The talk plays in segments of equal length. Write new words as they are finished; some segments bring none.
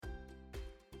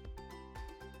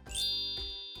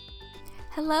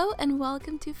Hello and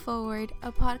welcome to Forward,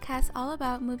 a podcast all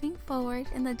about moving forward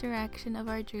in the direction of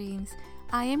our dreams.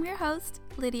 I am your host,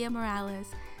 Lydia Morales.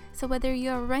 So whether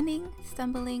you're running,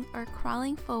 stumbling, or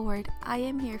crawling forward, I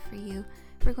am here for you.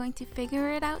 We're going to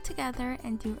figure it out together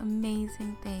and do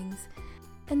amazing things.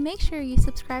 And make sure you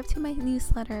subscribe to my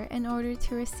newsletter in order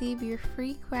to receive your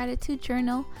free gratitude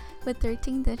journal with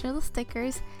 13 digital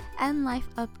stickers and life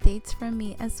updates from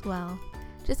me as well.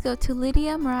 Just go to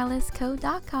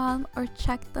lydiamoralesco.com or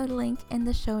check the link in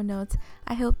the show notes.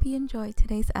 I hope you enjoy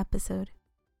today's episode.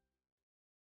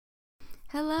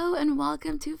 Hello and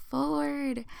welcome to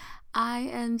Forward. I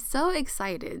am so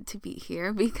excited to be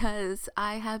here because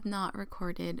I have not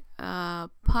recorded a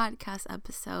podcast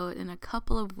episode in a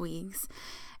couple of weeks.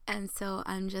 And so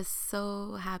I'm just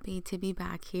so happy to be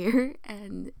back here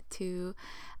and to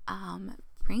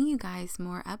bring you guys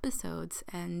more episodes.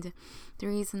 And the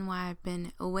reason why I've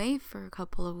been away for a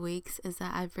couple of weeks is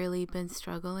that I've really been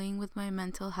struggling with my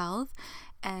mental health,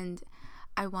 and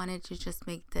I wanted to just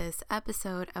make this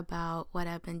episode about what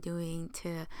I've been doing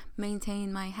to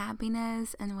maintain my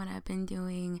happiness and what I've been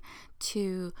doing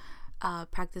to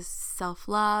practice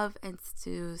self-love and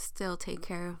to still take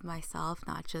care of myself,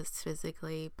 not just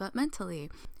physically but mentally.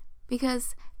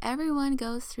 Because everyone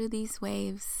goes through these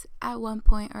waves at one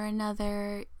point or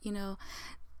another.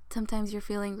 Sometimes you're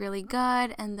feeling really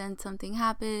good and then something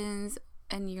happens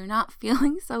and you're not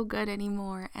feeling so good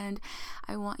anymore. And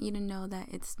I want you to know that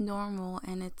it's normal,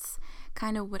 and it's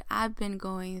kind of what I've been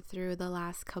going through the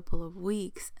last couple of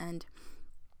weeks. And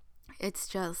it's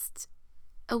just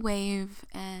a wave,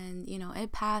 and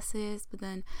it passes, but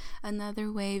then another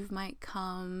wave might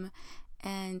come.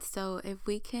 And so if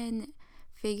we can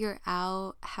figure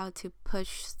out how to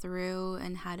push through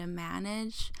and how to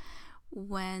manage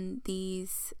when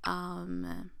these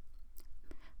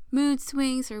mood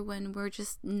swings or when we're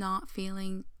just not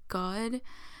feeling good,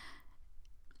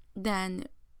 then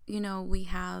we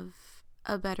have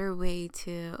a better way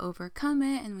to overcome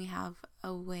it, and we have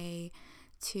a way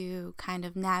to kind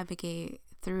of navigate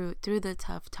through the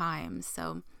tough times.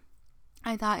 So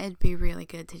I thought it'd be really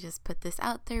good to just put this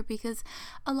out there, because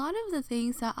a lot of the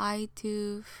things that I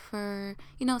do for,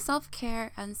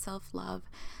 self-care and self-love,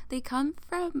 they come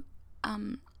from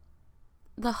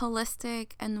the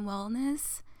holistic and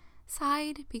wellness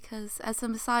side, because as a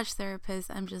massage therapist,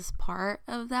 I'm just part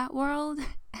of that world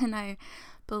and I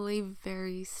believe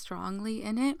very strongly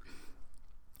in it.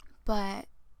 But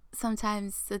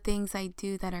sometimes the things I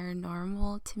do that are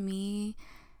normal to me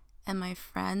and my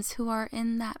friends who are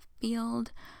in that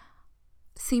field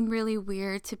seem really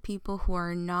weird to people who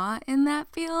are not in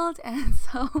that field. And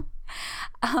so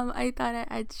I thought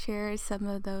I'd share some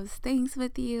of those things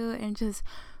with you and just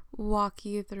walk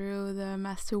you through them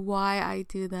as to why I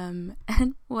do them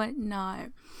and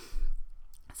whatnot.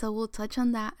 So we'll touch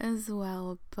on that as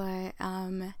well. But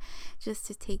just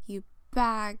to take you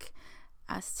back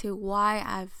as to why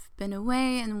I've been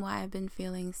away and why I've been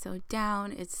feeling so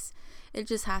down, it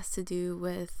just has to do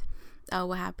with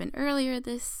what happened earlier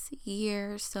this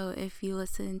year. So if you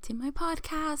listen to my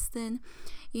podcast, then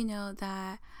you know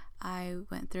that I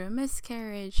went through a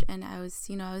miscarriage, and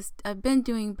I've been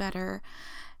doing better.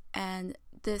 And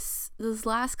this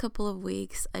last couple of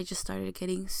weeks, I just started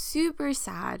getting super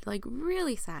sad, like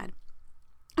really sad.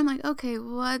 I'm like, okay,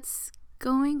 what's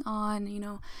going on?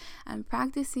 I'm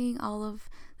practicing all of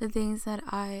the things that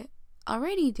I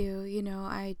already do.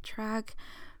 I track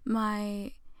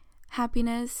my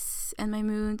happiness and my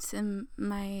moods and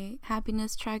my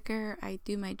happiness tracker. I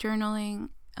do my journaling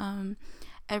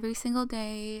every single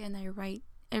day, and I write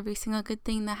every single good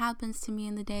thing that happens to me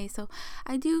in the day. So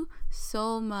I do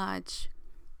so much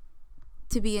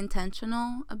to be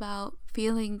intentional about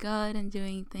feeling good and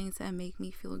doing things that make me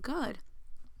feel good.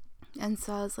 And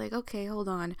so I was like, okay, hold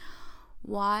on.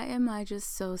 Why am I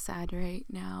just so sad right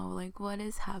now? Like, what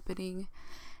is happening?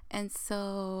 And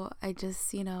so I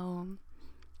just,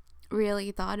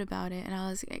 really thought about it, and I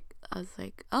was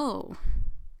like, oh,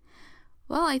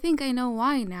 well, I think I know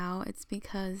why now. It's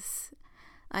because,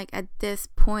 like, at this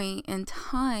point in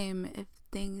time, if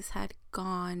things had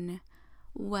gone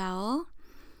well,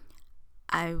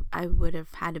 I would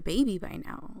have had a baby by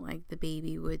now. Like, the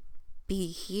baby would be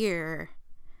here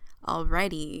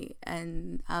already.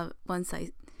 And once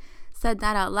I said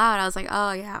that out loud, I was like,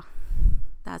 oh yeah,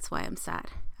 that's why I'm sad.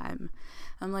 I'm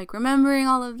like remembering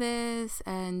all of this,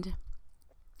 and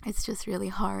it's just really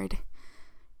hard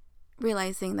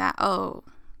realizing that,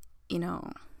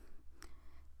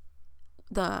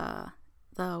 the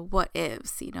what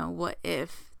ifs, what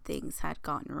if things had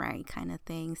gone right kind of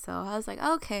thing. So I was like,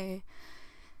 okay,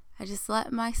 I just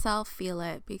let myself feel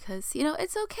it, because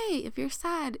it's okay if you're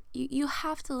sad. You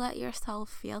have to let yourself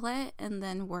feel it and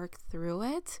then work through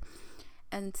it.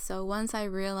 And so once I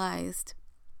realized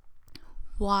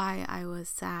why I was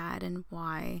sad and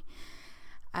why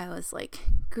I was like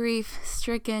grief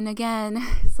stricken again,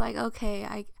 it's like,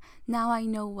 okay, now I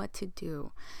know what to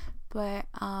do. But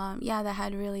that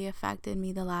had really affected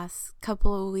me the last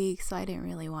couple of weeks, so I didn't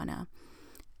really want to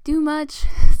do much.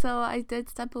 So I did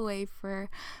step away for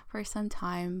some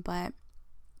time, but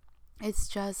it's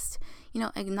just,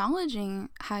 acknowledging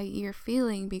how you're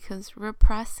feeling, because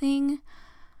repressing,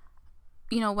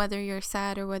 whether you're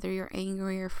sad or whether you're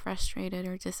angry or frustrated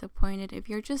or disappointed, if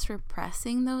you're just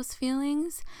repressing those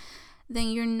feelings,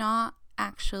 then you're not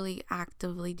actually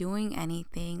actively doing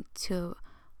anything to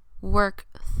work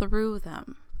through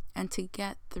them and to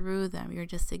get through them. You're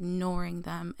just ignoring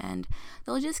them, and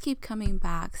they'll just keep coming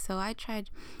back. So I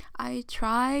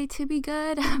try to be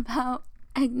good about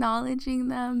acknowledging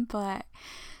them, but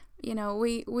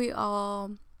we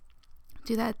all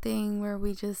do that thing where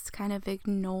we just kind of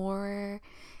ignore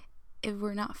if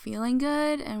we're not feeling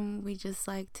good, and we just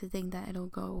like to think that it'll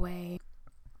go away.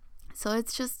 So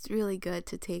it's just really good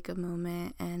to take a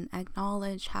moment and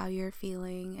acknowledge how you're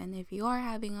feeling. And if you are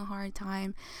having a hard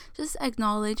time, just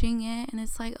acknowledging it. And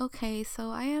it's like, okay,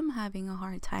 so I am having a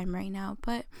hard time right now,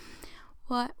 but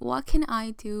what can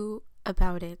I do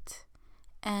about it?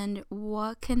 And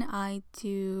what can I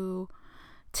do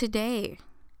today?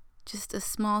 Just a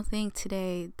small thing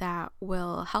today that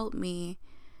will help me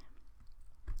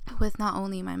with not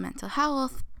only my mental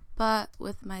health, but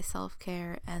with my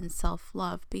self-care and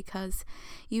self-love, because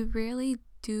you really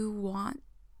do want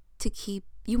to keep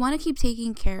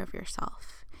taking care of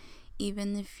yourself,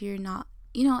 even if you're not,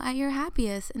 at your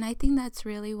happiest. And I think that's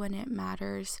really when it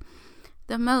matters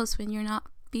the most, when you're not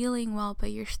feeling well,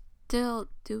 but you're still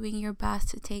doing your best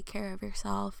to take care of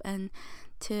yourself and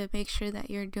to make sure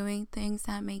that you're doing things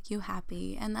that make you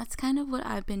happy. And that's kind of what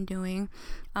I've been doing.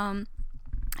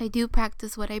 I do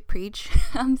practice what I preach,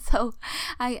 so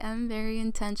I am very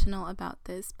intentional about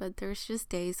this, but there's just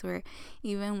days where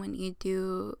even when you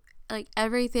do like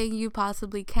everything you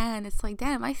possibly can, it's like,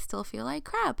 damn, I still feel like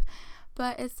crap.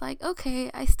 But it's like, okay,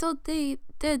 I still did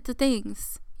the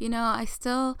things, I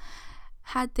still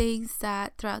had things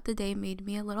that throughout the day made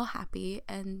me a little happy,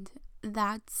 and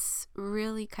that's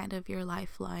really kind of your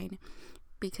lifeline,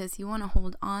 because you want to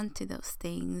hold on to those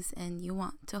things and you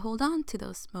want to hold on to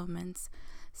those moments.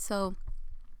 So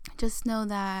just know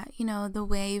that, the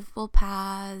wave will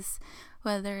pass,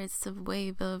 whether it's a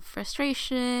wave of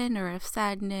frustration or of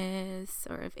sadness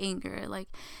or of anger, like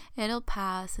it'll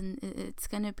pass and it's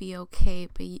going to be okay.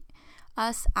 But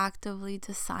us actively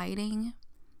deciding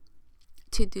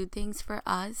to do things for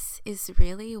us is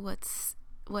really what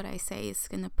I say is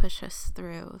going to push us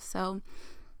through. So,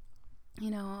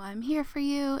 I'm here for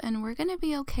you, and we're going to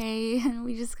be okay. And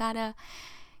we just got to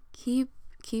keep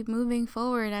moving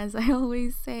forward, as I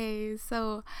always say.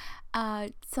 So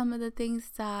some of the things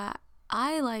that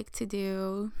I like to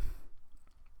do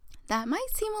that might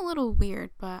seem a little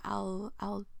weird, but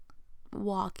I'll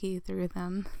walk you through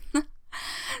them.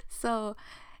 So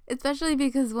especially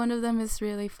because one of them is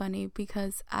really funny,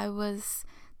 because I was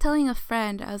telling a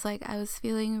friend, I was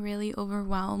feeling really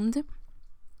overwhelmed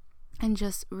and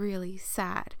just really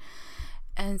sad.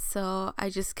 And so I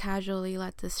just casually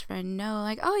let this friend know,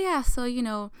 like, oh yeah, so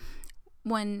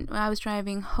when I was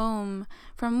driving home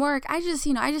from work, I just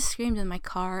screamed in my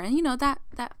car, and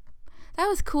that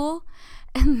was cool.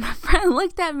 And my friend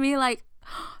looked at me like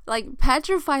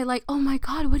petrified, like, oh my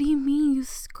god, what do you mean you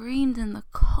screamed in the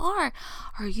car?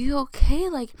 Are you okay?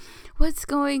 Like, what's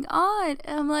going on?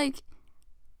 And I'm like,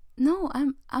 no,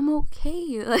 I'm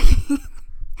okay. Like,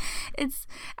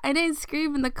 I didn't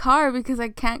scream in the car because I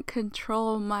can't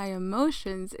control my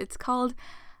emotions. It's called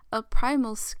a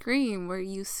primal scream, where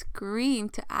you scream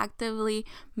to actively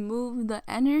move the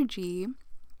energy,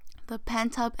 the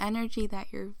pent-up energy that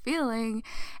you're feeling,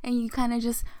 and you kind of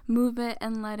just move it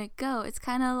and let it go. It's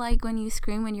kind of like when you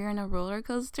scream when you're in a roller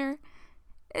coaster.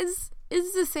 It's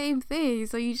the same thing.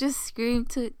 So you just scream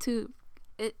to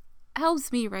it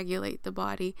helps me regulate the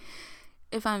body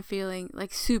if I'm feeling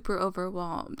like super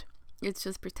overwhelmed. It's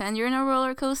just pretend you're in a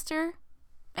roller coaster,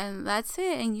 and that's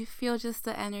it, and you feel just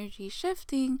the energy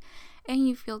shifting, and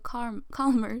you feel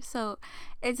calmer. So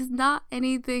it's not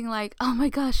anything like, oh my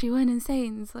gosh, you went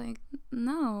insane. It's like,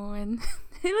 no. And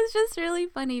it was just really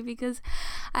funny, because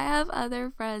I have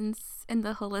other friends in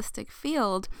the holistic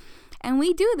field, and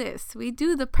we do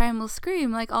the primal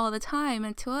scream like all the time,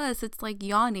 and to us it's like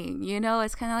yawning,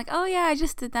 it's kind of like, oh yeah, I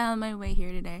just did that on my way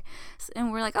here today.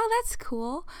 And we're like, oh, that's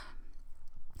cool.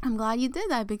 I'm glad you did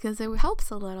that because it helps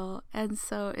a little. And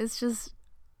so it's just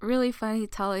really funny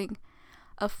telling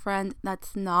a friend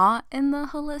that's not in the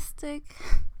holistic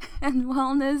and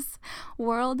wellness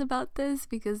world about this,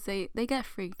 because they get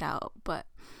freaked out. But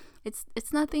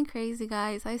it's nothing crazy,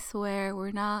 guys. I swear,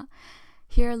 we're not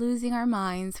here losing our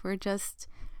minds.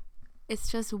 It's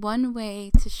just one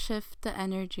way to shift the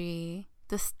energy,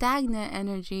 the stagnant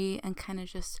energy, and kind of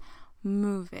just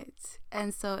move it.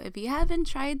 And so if you haven't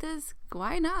tried this,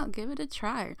 why not give it a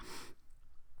try?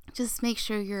 Just make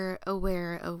sure you're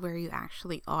aware of where you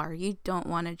actually are. You don't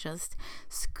want to just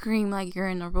scream like you're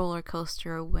in a roller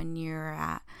coaster when you're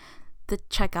at the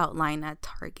checkout line at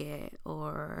Target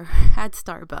or at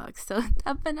Starbucks. So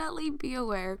definitely be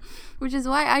aware, which is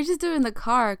why I just do it in the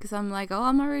car, because I'm like, oh,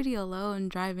 I'm already alone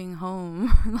driving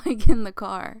home, like in the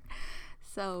car.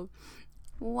 So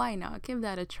why not give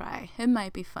that a try? It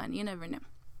might be fun. You never know.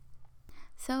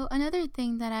 So another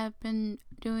thing that I've been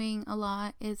doing a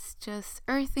lot is just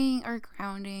earthing or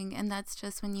grounding, and that's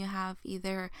just when you have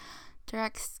either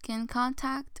direct skin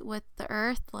contact with the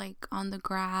earth, like on the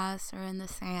grass or in the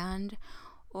sand,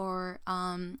 or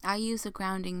I use a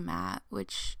grounding mat,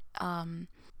 which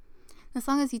as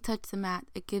long as you touch the mat,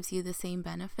 it gives you the same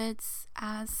benefits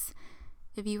as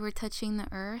if you were touching the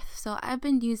earth. So I've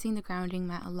been using the grounding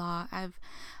mat a lot.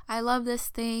 I love this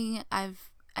thing.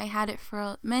 I had it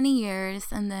for many years,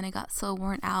 and then it got so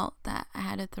worn out that I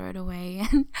had to throw it away.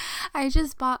 And I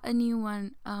just bought a new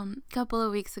one a couple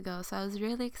of weeks ago, so I was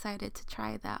really excited to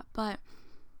try that.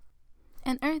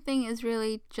 And earthing is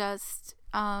really just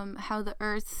how the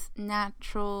earth's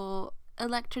natural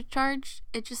electric charge,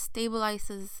 it just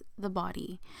stabilizes the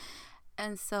body.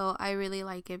 And so I really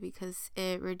like it because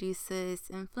it reduces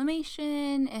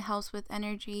inflammation, it helps with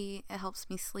energy, it helps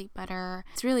me sleep better.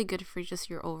 It's really good for just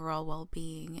your overall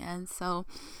well-being. And so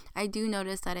I do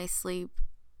notice that I sleep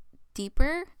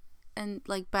deeper and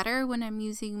like better when I'm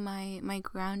using my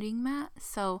grounding mat.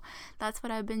 So that's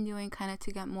what I've been doing, kind of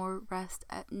to get more rest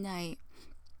at night.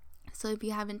 So if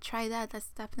you haven't tried that,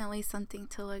 that's definitely something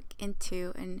to look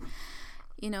into. And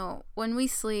you know, when we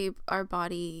sleep, our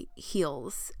body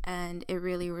heals and it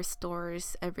really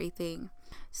restores everything.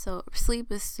 So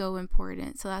sleep is so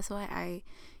important. So that's why I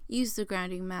use the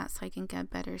grounding mat, so I can get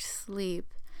better sleep,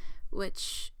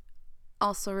 which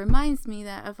also reminds me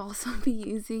that I've also been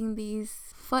using these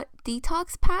foot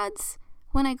detox pads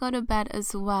when I go to bed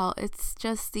as well. It's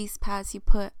just these pads you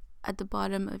put at the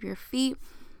bottom of your feet.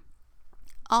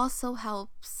 Also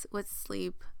helps with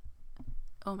sleep.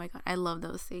 Oh my god, I love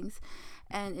those things.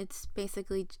 And it's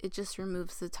basically, it just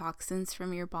removes the toxins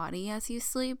from your body as you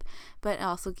sleep, but it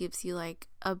also gives you like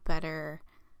a better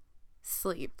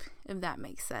sleep, if that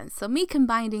makes sense. So me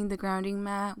combining the grounding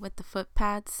mat with the foot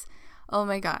pads, oh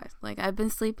my god, like I've been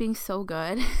sleeping so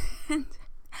good. And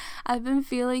I've been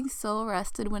feeling so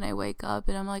rested when I wake up,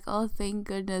 and I'm like, oh, thank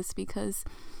goodness, because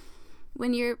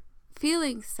when you're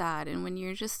feeling sad and when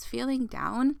you're just feeling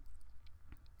down,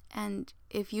 and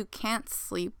if you can't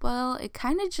sleep well, it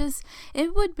kind of just,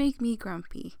 it would make me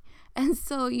grumpy. And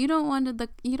so you don't want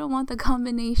the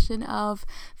combination of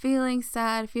feeling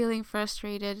sad, feeling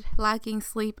frustrated, lacking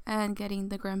sleep, and getting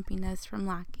the grumpiness from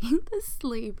lacking the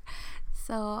sleep.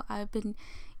 So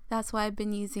that's why I've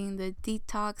been using the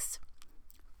detox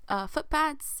foot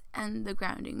pads and the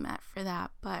grounding mat for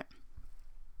that. But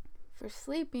for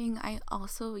sleeping, I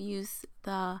also use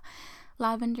the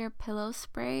lavender pillow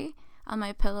spray on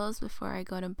my pillows before I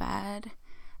go to bed.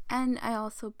 And I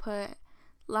also put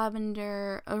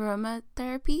lavender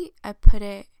aromatherapy. I put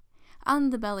it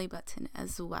on the belly button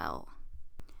as well,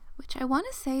 which I want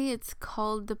to say it's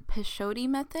called the Peyote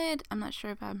method. I'm not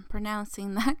sure if I'm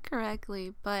pronouncing that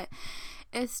correctly, but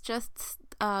it's just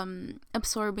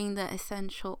absorbing the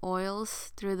essential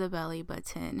oils through the belly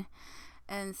button.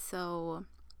 And so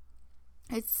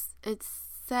it's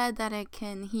said that it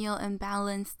can heal and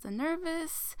balance the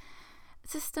nervous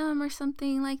system or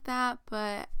something like that.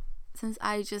 But since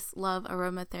I just love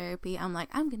aromatherapy, I'm like,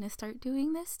 I'm gonna start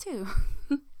doing this too.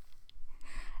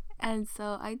 And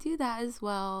so I do that as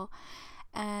well.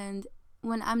 And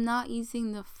when I'm not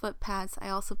using the foot pads, I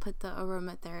also put the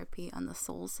aromatherapy on the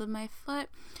soles of my foot,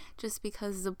 just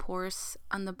because the pores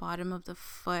on the bottom of the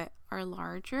foot are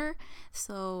larger,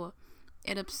 so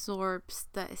it absorbs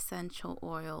the essential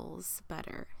oils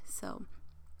better. So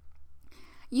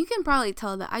you can probably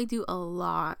tell that I do a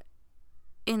lot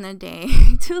in a day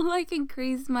to like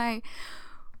increase my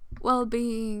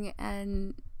well-being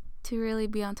and to really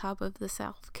be on top of the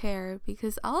self-care,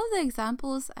 because all of the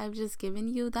examples I've just given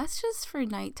you, that's just for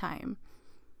nighttime.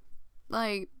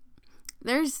 Like,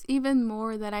 there's even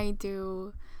more that I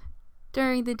do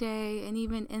during the day and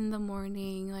even in the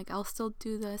morning. Like, I'll still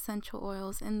do the essential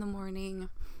oils in the morning.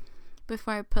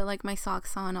 Before I put like my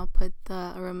socks on, I'll put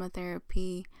the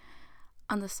aromatherapy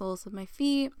on the soles of my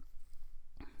feet.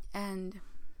 And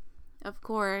of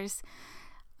course,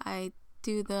 I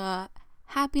do the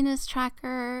happiness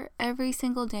tracker every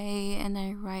single day, and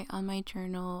I write on my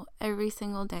journal every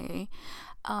single day.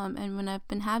 And when I've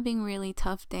been having really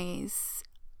tough days,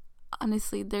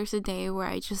 honestly, there's a day where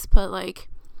I just put like,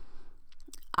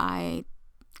 I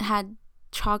had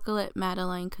chocolate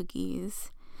Madeleine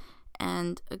cookies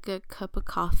and a good cup of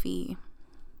coffee,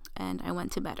 and I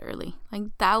went to bed early. Like,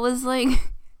 that was like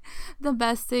the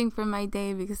best thing for my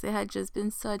day, because it had just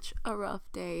been such a rough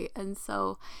day. And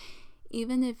so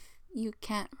even if you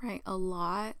can't write a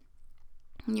lot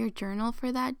in your journal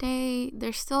for that day,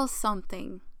 there's still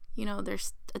something,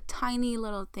 there's a tiny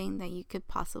little thing that you could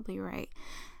possibly write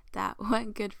that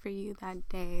went good for you that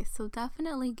day. So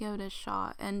definitely give it a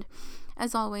shot. And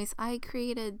as always, I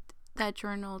created that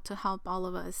journal to help all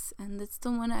of us, and it's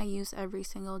the one I use every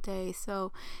single day.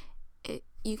 So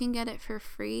you can get it for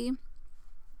free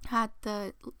at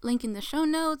the link in the show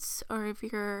notes, or if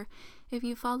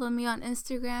you follow me on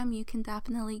Instagram, you can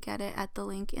definitely get it at the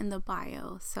link in the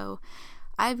bio. So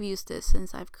I've used this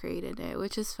since I've created it,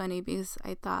 which is funny because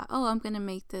I thought, I'm gonna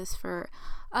make this for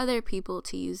other people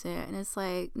to use it, and it's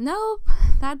like, nope,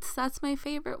 that's my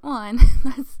favorite one.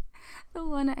 That's the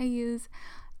one I use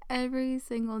every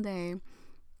single day.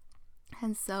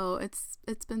 And so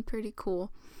it's been pretty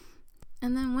cool.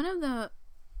 And then one of the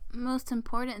most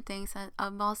important things that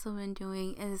I've also been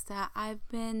doing is that I've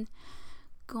been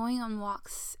going on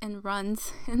walks and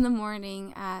runs in the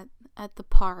morning at the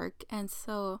park. And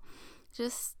so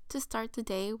just to start the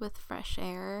day with fresh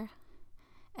air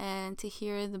and to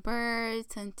hear the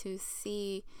birds and to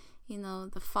see,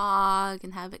 the fog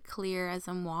and have it clear as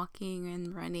I'm walking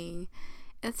and running,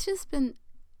 it's just been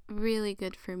really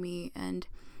good for me. And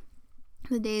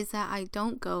the days that I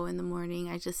don't go in the morning,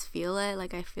 I just feel it.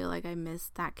 Like, I feel like I miss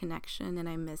that connection and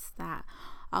I miss that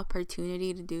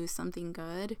opportunity to do something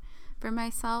good for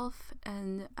myself.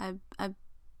 And I've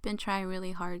been trying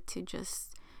really hard to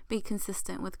just be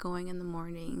consistent with going in the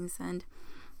mornings. And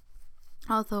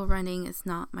although running is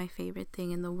not my favorite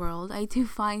thing in the world, I do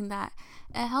find that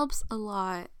it helps a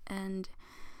lot, and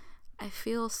I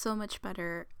feel so much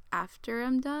better after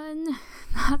I'm done.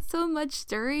 Not so much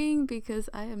during, because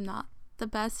I am not the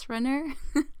best runner,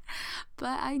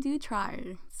 but I do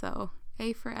try. So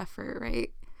A for effort,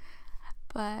 right?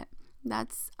 But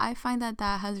I find that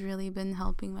has really been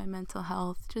helping my mental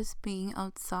health, just being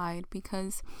outside,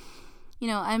 because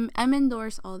I'm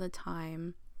indoors all the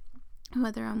time,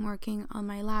 whether I'm working on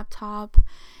my laptop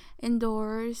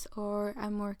indoors or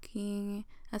I'm working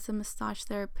as a massage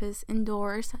therapist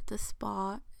indoors at the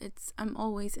spa. I'm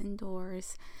always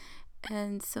indoors.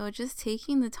 And so just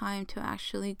taking the time to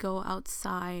actually go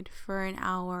outside for an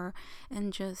hour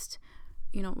and just,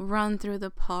 run through the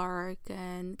park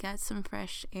and get some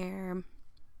fresh air,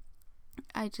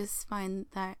 I just find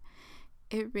that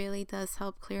it really does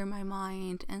help clear my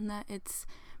mind, and that it's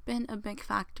been a big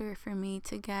factor for me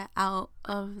to get out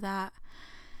of that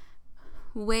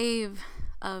wave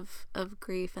of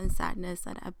grief and sadness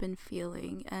that I've been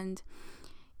feeling. And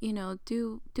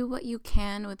do what you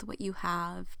can with what you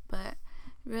have, but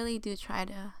really do try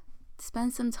to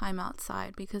spend some time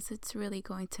outside, because it's really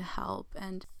going to help.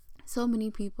 And so many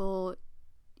people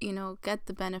get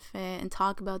the benefit and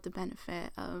talk about the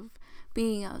benefit of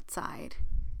being outside.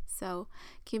 So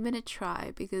give it a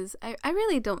try, because I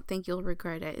really don't think you'll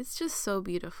regret it. It's just so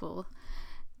beautiful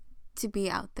to be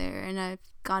out there. And I've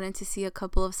gotten to see a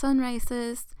couple of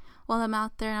sunrises while I'm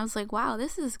out there, and I was like, wow,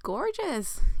 this is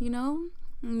gorgeous.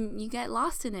 You get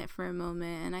lost in it for a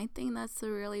moment, and I think that's a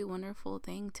really wonderful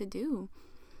thing to do.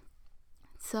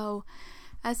 So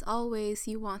as always,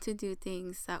 you want to do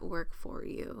things that work for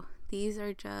you. These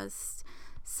are just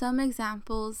some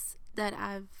examples that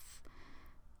of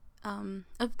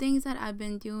things that I've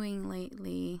been doing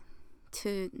lately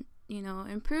to,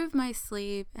 improve my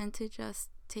sleep and to just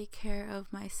take care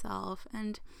of myself.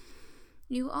 And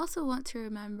you also want to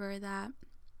remember that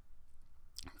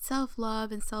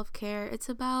self-love and self-care, it's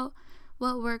about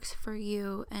what works for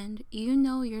you, and you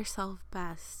know yourself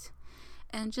best.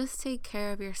 And just take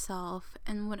care of yourself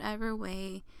in whatever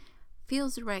way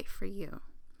feels right for you.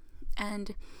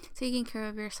 And taking care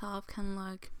of yourself can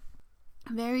look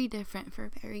very different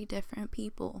for very different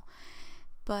people,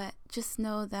 but just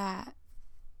know that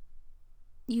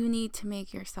you need to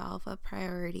make yourself a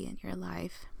priority in your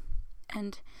life.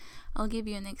 And I'll give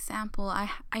you an example.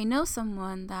 I know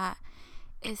someone that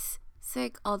is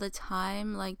sick all the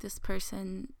time. Like, this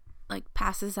person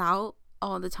passes out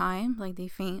all the time, like they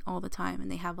faint all the time,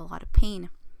 and they have a lot of pain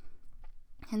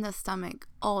in the stomach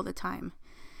all the time.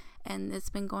 And it's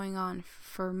been going on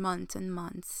for months and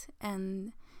months.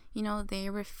 And, they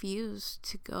refuse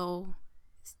to go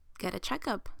get a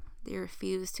checkup. They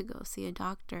refuse to go see a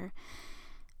doctor.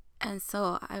 And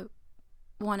so I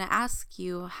want to ask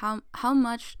you, how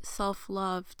much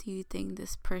self-love do you think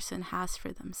this person has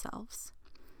for themselves?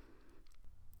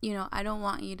 I don't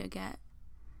want you to get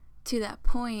to that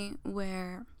point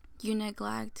where you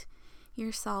neglect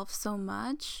yourself so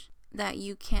much that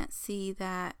you can't see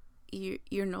that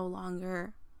you're no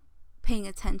longer paying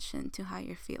attention to how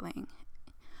you're feeling,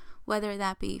 whether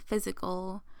that be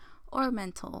physical or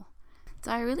mental.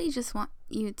 So I really just want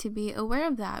you to be aware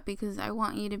of that, because I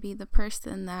want you to be the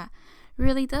person that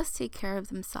really does take care of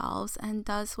themselves and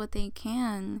does what they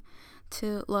can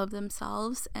to love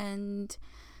themselves. And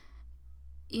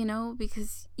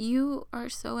because you are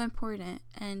so important,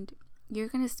 and you're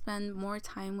going to spend more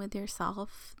time with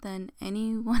yourself than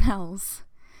anyone else.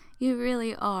 You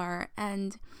really are.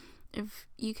 And if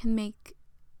you can make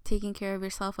taking care of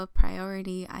yourself a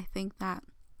priority, I think that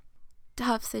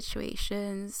tough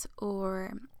situations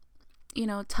or,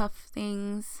 tough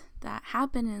things that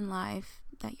happen in life,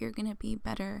 that you're going to be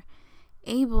better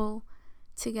able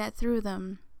to get through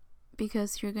them,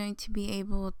 because you're going to be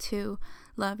able to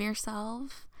love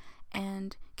yourself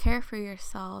and care for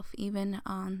yourself even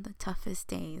on the toughest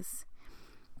days.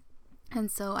 And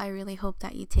so I really hope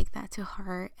that you take that to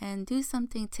heart and do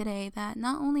something today that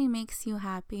not only makes you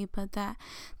happy, but that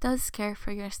does care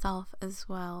for yourself as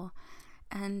well.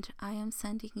 And I am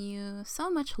sending you so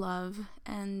much love,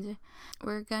 and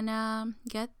we're gonna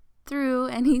get through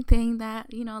anything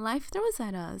that, life throws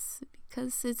at us,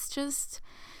 because it's just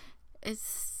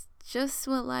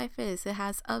what life is. It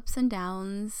has ups and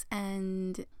downs,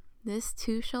 and this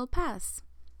too shall pass.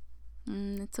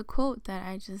 It's a quote that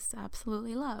I just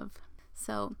absolutely love.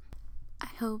 So I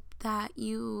hope that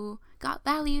you got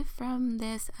value from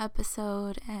this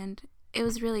episode, and it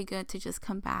was really good to just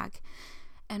come back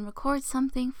and record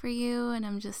something for you, and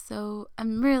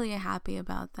I'm really happy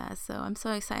about that. So I'm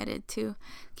so excited to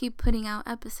keep putting out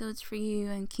episodes for you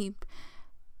and keep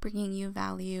bringing you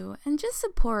value and just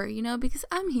support, because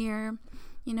I'm here.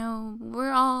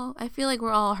 I feel like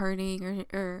we're all hurting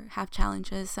or have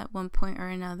challenges at one point or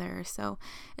another. So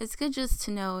it's good just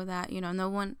to know that,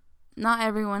 not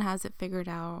everyone has it figured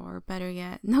out, or better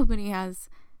yet, nobody has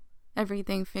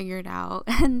everything figured out,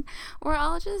 and we're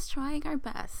all just trying our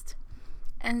best.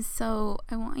 And so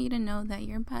I want you to know that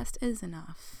your best is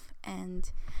enough,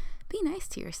 and be nice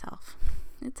to yourself.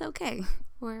 It's okay.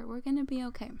 We're gonna be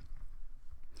okay.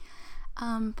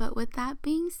 But with that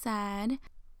being said,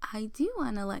 I do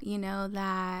want to let you know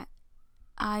that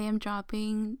I am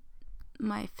dropping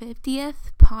my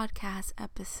 50th podcast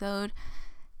episode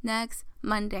next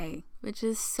Monday, which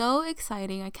is so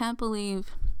exciting. I can't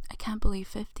believe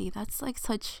 50. That's like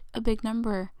such a big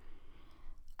number.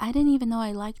 I didn't even know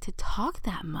I like to talk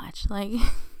that much. Like,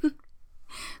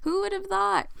 who would have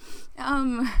thought?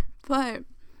 But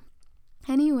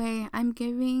anyway, I'm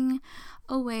giving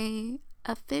away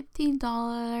a $50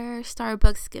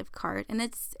 Starbucks gift card, and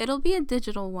it'll be a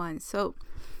digital one. So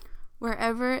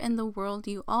wherever in the world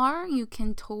you are, you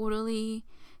can totally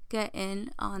get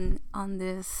in on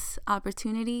this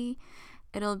opportunity.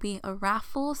 It'll be a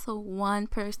raffle, so one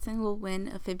person will win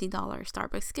a $50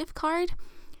 Starbucks gift card,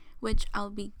 which I'll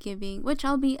be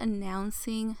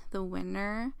announcing the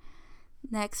winner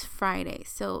next Friday.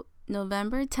 So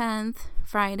November 10th,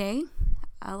 Friday,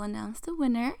 I'll announce the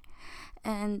winner,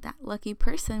 and that lucky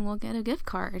person will get a gift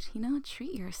card.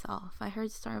 Treat yourself. I heard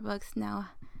Starbucks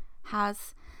now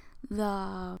has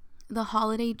the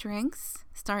holiday drinks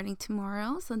starting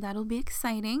tomorrow, so that'll be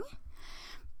exciting.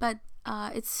 But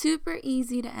it's super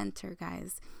easy to enter,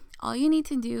 guys. All you need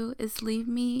to do is leave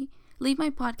my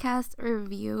podcast a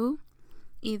review,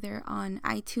 either on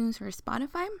iTunes or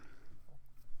Spotify,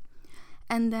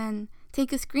 and then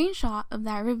take a screenshot of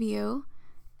that review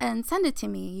and send it to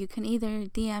me. You can either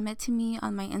DM it to me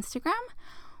on my Instagram,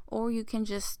 or you can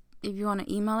just, if you want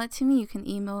to email it to me, you can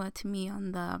email it to me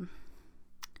on the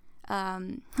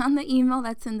email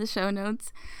that's in the show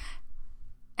notes.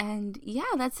 And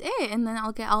yeah, that's it. And then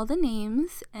I'll get all the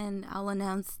names and I'll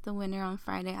announce the winner on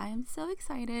Friday. I am so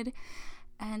excited.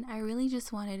 And I really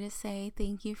just wanted to say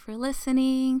thank you for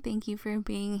listening. Thank you for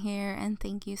being here. And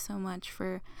thank you so much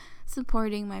for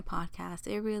supporting my podcast.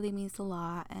 It really means a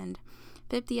lot. And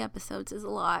 50 episodes is a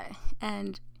lot.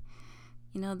 And,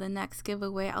 the next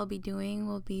giveaway I'll be doing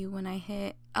will be when I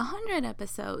hit 100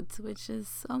 episodes, which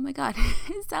is, oh my God,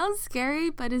 it sounds scary,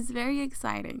 but it's very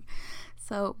exciting.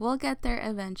 So we'll get there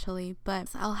eventually, but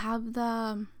I'll have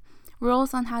the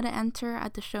rules on how to enter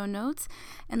at the show notes,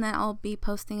 and then I'll be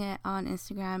posting it on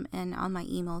Instagram and on my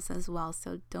emails as well.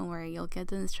 So don't worry, you'll get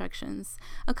the instructions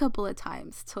a couple of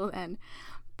times till then.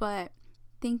 But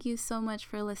thank you so much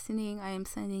for listening. I am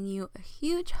sending you a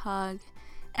huge hug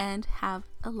and have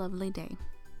a lovely day.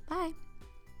 Bye.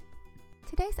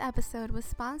 Today's episode was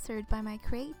sponsored by my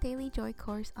Create Daily Joy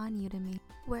course on Udemy,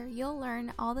 where you'll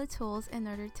learn all the tools in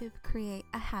order to create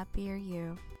a happier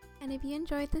you. And if you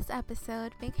enjoyed this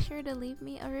episode, make sure to leave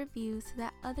me a review so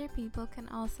that other people can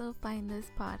also find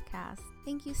this podcast.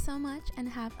 Thank you so much and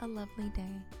have a lovely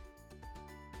day.